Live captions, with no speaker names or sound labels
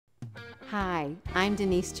Hi, I'm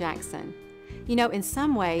Denise Jackson. You know, in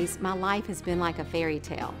some ways, my life has been like a fairy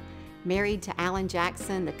tale. Married to Ellen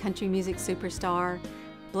Jackson, the country music superstar,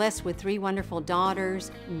 blessed with 3 wonderful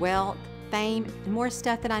daughters, wealth, fame, and more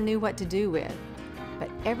stuff than I knew what to do with. But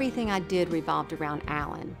everything I did revolved around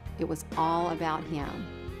Alan. It was all about him.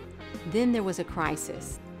 Then there was a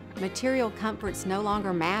crisis. Material comforts no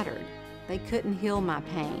longer mattered. They couldn't heal my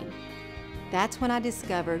pain. That's when I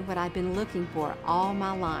discovered what I'd been looking for all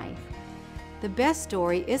my life. The best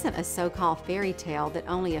story isn't a so-called fairy tale that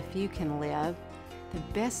only a few can live. The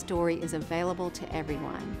best story is available to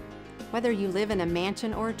everyone, whether you live in a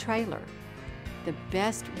mansion or a trailer. The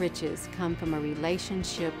best riches come from a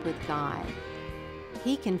relationship with God.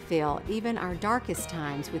 He can fill even our darkest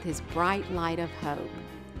times with His bright light of hope.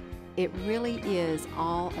 It really is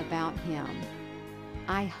all about Him.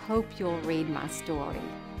 I hope you'll read my story.